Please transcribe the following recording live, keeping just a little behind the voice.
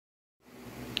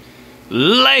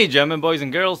Ladies and gentlemen, boys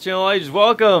and girls, channel agents,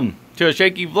 welcome to a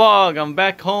Shaky vlog. I'm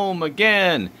back home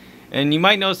again, and you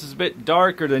might notice it's a bit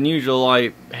darker than usual.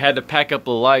 I had to pack up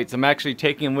the lights. I'm actually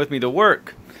taking them with me to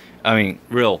work. I mean,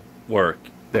 real work.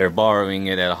 They're borrowing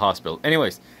it at a hospital.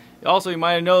 Anyways, also you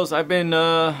might have noticed I've been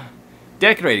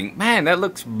decorating. Man, that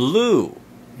looks blue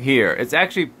here. It's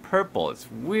actually purple. It's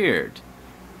weird.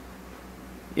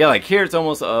 Yeah, like here it's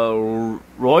almost a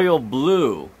royal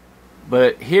blue,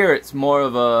 but here it's more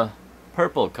of a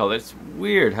purple color. It's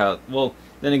weird how, well,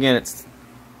 then again,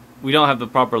 we don't have the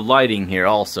proper lighting here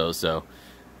also, so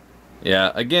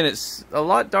yeah, again, it's a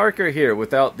lot darker here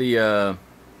without the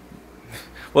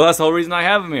well, that's the whole reason I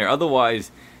have them here.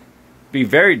 Otherwise it'd be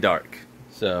very dark.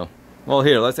 So, well,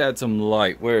 here, let's add some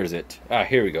light. Where is it? Ah,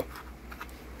 here we go.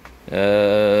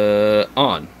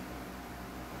 On.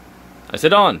 I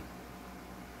said on.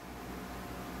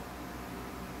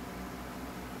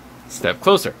 Step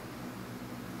closer.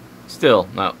 Still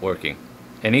not working.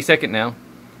 Any second now.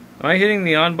 Am I hitting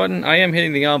the on button? I am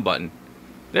hitting the on button.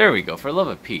 There we go, for love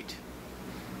of Pete.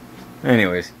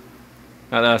 Anyways,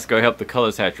 now that's going to help the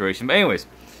color saturation. But anyways,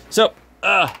 so,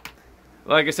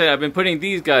 like I said, I've been putting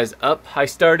these guys up. I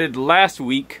started last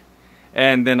week,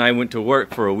 and then I went to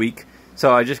work for a week.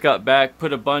 So I just got back,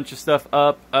 put a bunch of stuff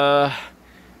up.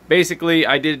 Basically,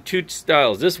 I did two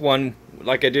styles. This one,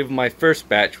 like I did with my first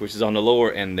batch, which is on the lower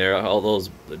end there, all those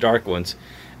dark ones.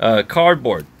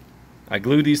 Cardboard. I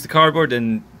glued these to cardboard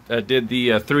and did the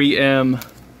 3M,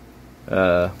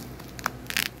 there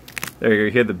you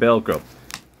hear the Velcro,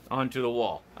 onto the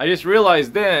wall. I just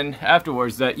realized then,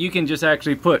 afterwards, that you can just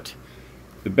actually put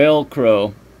the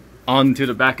Velcro onto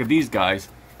the back of these guys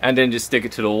and then just stick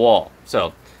it to the wall.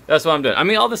 So, that's what I'm doing. I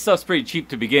mean, all this stuff's pretty cheap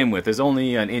to begin with. It's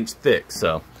only an inch thick,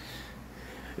 so.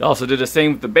 Also did the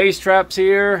same with the base traps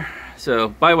here. So,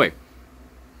 by the way,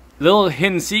 little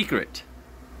hidden secret.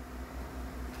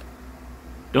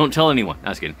 Don't tell anyone.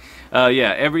 That's kidding.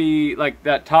 Yeah, like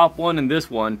that top one and this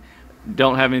one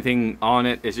don't have anything on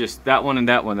it. It's just that one and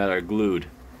that one that are glued.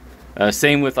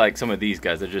 Same with like some of these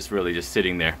guys. They're just really just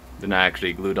sitting there. They're not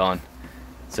actually glued on.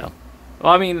 So,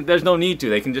 well, I mean, there's no need to.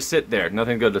 They can just sit there.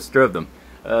 Nothing to disturb them.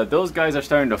 Those guys are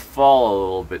starting to fall a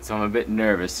little bit, so I'm a bit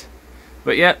nervous.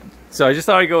 But yeah, so I just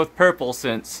thought I'd go with purple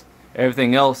since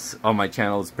everything else on my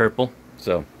channel is purple.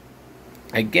 So,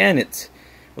 again,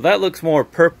 well, that looks more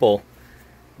purple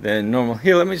than normal.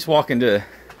 Here, let me just walk into,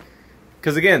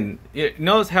 because again,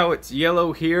 notice how it's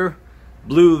yellow here,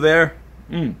 blue there.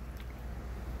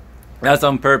 That's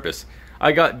on purpose.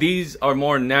 These are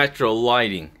more natural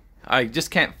lighting. I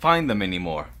just can't find them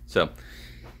anymore. So,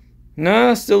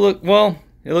 no, still look, well,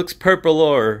 it looks purple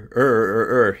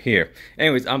or here.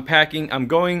 Anyways, I'm packing. I'm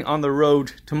going on the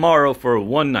road tomorrow for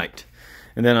one night,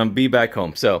 and then I'll be back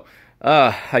home. So,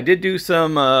 I did do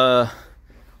some,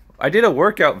 I did a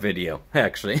workout video,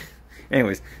 actually.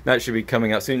 Anyways, that should be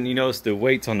coming out soon. You notice the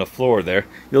weights on the floor there.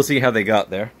 You'll see how they got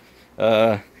there.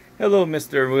 Hello,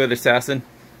 Mr. Wood Assassin.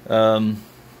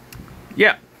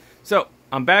 Yeah, so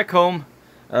I'm back home.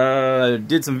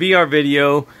 Did some VR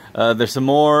video. There's some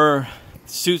more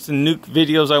Suits and Nuke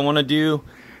videos I want to do.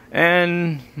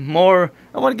 And more,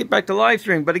 I want to get back to live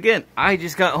streaming. But again, I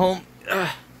just got home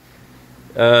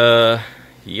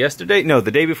yesterday. No,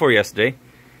 the day before yesterday.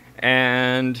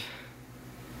 And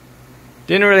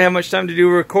didn't really have much time to do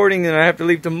recording, and I have to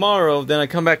leave tomorrow. Then I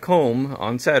come back home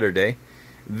on Saturday.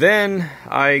 Then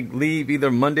I leave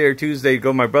either Monday or Tuesday to go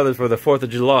to my brother's for the 4th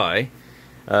of July.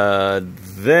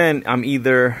 Then I'm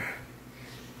either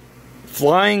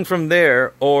flying from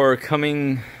there or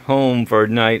coming home for a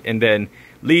night and then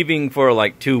leaving for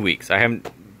like 2 weeks.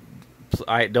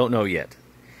 I don't know yet.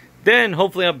 Then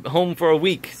hopefully I'm home for a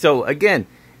week. So again,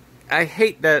 I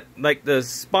hate that, like the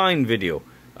spine video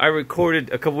I recorded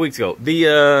a couple weeks ago.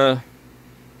 The,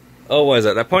 oh, what is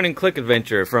that? That point and click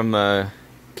adventure from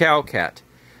Cowcat.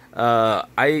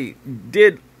 I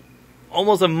did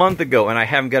almost a month ago, and I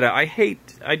haven't got it.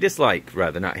 I dislike,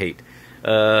 rather, not hate,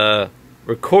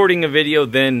 recording a video,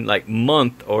 then like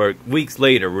month or weeks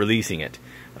later releasing it.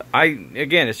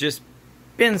 Again, it's just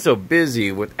been so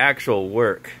busy with actual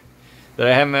work that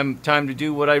I haven't had time to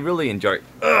do what I really enjoy,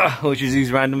 which is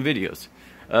these random videos.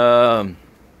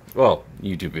 Well,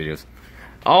 YouTube videos.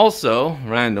 Also,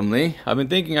 randomly, I've been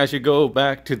thinking I should go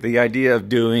back to the idea of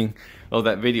doing, oh,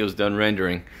 that video's done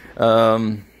rendering.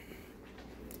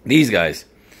 These guys,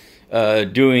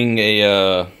 doing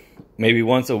a, maybe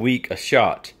once a week, a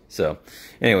shot. So,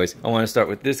 anyways, I want to start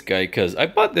with this guy because I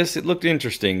bought this. It looked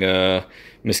interesting.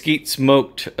 Mesquite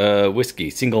smoked whiskey,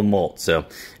 single malt. So,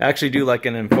 I actually do like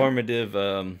an informative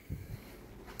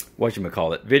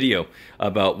whatchamacallit, video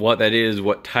about what that is,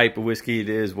 what type of whiskey it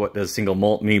is, what does single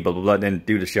malt mean, blah, blah, blah, then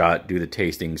do the shot, do the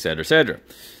tasting, etc., etc.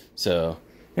 So,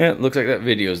 yeah, it looks like that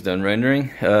video is done rendering.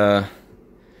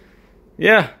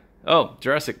 Yeah. Oh,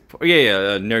 Jurassic...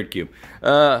 Yeah, Nerd Cube.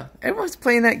 Everyone's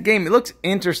playing that game. It looks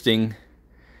interesting,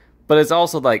 but it's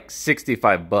also like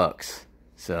 65 bucks.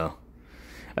 So,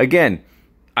 again,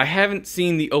 I haven't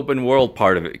seen the open world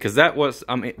part of it, because that was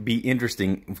be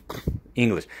interesting.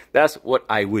 English. That's what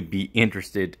I would be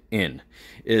interested in,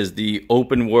 is the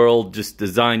open world, just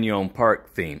design your own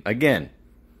park theme. Again,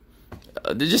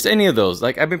 just any of those.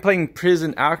 Like, I've been playing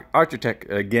Prison Architect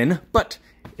again, but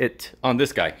it, on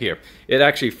this guy here, it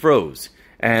actually froze,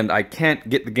 and I can't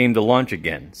get the game to launch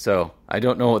again, so I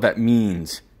don't know what that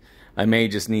means. I may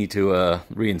just need to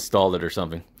reinstall it or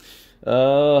something.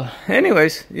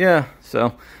 Anyways, yeah,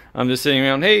 so I'm just sitting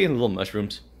around. Hey, little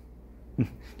mushrooms.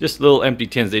 Just little empty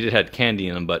tins. They did have candy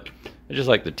in them, but I just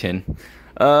like the tin.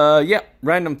 Yeah,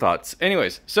 random thoughts.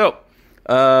 Anyways, so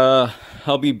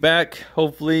I'll be back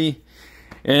hopefully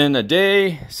in a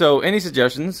day. So any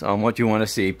suggestions on what you want to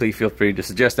see, please feel free to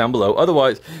suggest down below.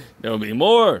 Otherwise, there'll be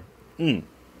more VR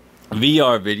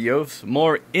videos,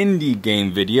 more indie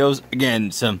game videos.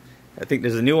 Again, I think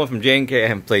there's a new one from J&K I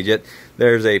haven't played yet.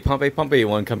 There's a Pompeii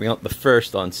one coming out the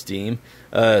 1st on Steam.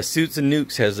 Suits and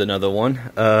Nukes has another one.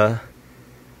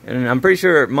 And I'm pretty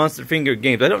sure Monster Finger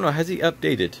Games, I don't know, has he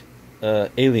updated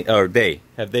Alien, or have they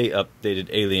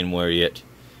updated Alienware yet?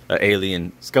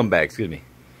 Alien Scumbag, excuse me.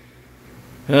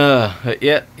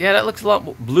 Yeah, that looks a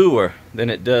lot bluer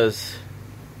than it does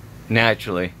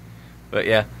naturally. But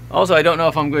yeah, also I don't know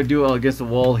if I'm going to do all against the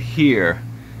wall here.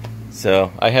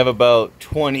 So I have about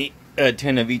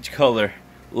 10 of each color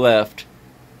left.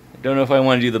 I don't know if I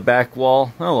want to do the back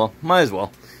wall. Oh well, might as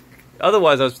well.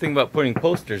 Otherwise, I was thinking about putting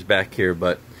posters back here,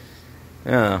 but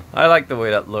I like the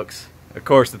way that looks. Of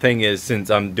course, the thing is,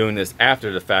 since I'm doing this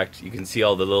after the fact, you can see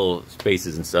all the little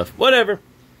spaces and stuff. Whatever.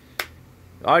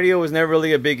 Audio was never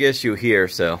really a big issue here,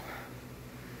 so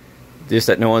just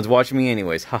that no one's watching me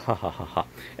anyways. Ha ha ha ha ha.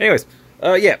 Anyways,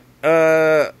 yeah.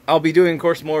 I'll be doing, of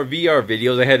course, more VR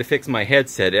videos. I had to fix my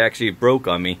headset. It actually broke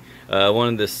on me. One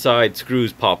of the side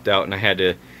screws popped out, and I had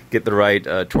to get the right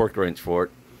torque wrench for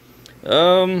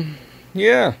it.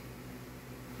 Yeah.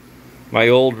 My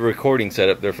old recording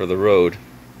setup there for the road.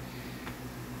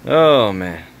 Oh,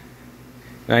 man.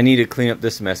 I need to clean up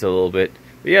this mess a little bit.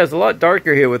 But yeah, it's a lot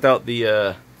darker here without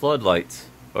the floodlights,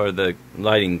 or the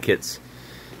lighting kits.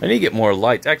 I need to get more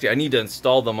lights. Actually, I need to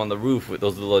install them on the roof with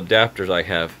those little adapters I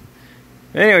have.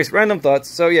 Anyways, random thoughts.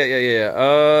 So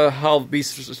yeah. I'll be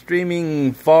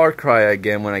streaming Far Cry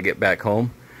again when I get back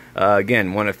home.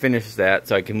 Again, want to finish that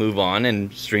so I can move on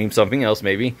and stream something else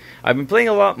maybe. I've been playing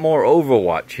a lot more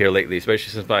Overwatch here lately,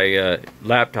 especially since my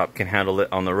laptop can handle it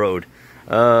on the road.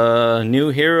 New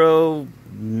hero,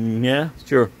 yeah,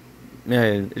 sure. Yeah,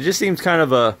 it just seems kind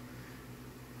of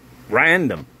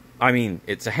random. I mean,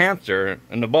 it's a hamster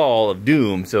and a ball of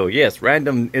doom, so yes,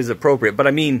 random is appropriate. But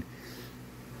I mean,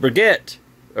 Brigitte,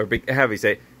 or how do you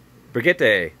say,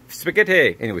 Brigitte,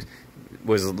 spaghetti. Anyways,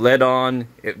 was led on.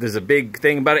 There's a big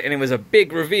thing about it, and it was a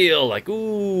big reveal. Like,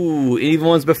 ooh, even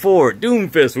ones before,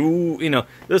 Doomfist. Ooh, you know,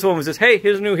 this one was just, hey,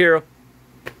 here's a new hero.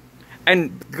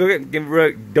 And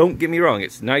don't get me wrong,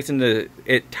 it's nice and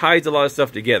it ties a lot of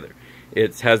stuff together.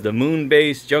 It has the moon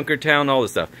base, Junkertown, all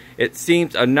this stuff. It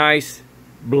seems a nice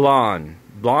blah,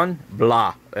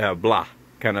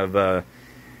 kind of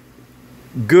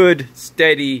good,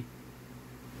 steady.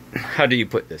 How do you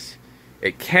put this?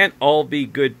 It can't all be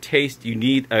good taste. You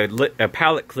need a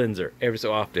palate cleanser every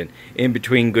so often in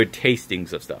between good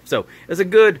tastings of stuff. So it's a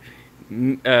good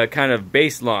kind of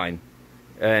baseline.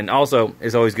 And also,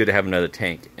 it's always good to have another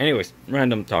tank. Anyways,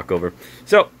 random talk over.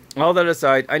 So, all that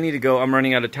aside, I need to go. I'm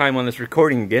running out of time on this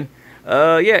recording again.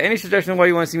 Yeah, any suggestion on what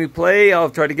you want to see me play,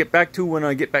 I'll try to get back to when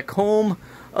I get back home.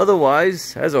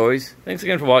 Otherwise, as always, thanks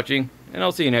again for watching, and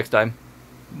I'll see you next time.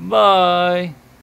 Bye!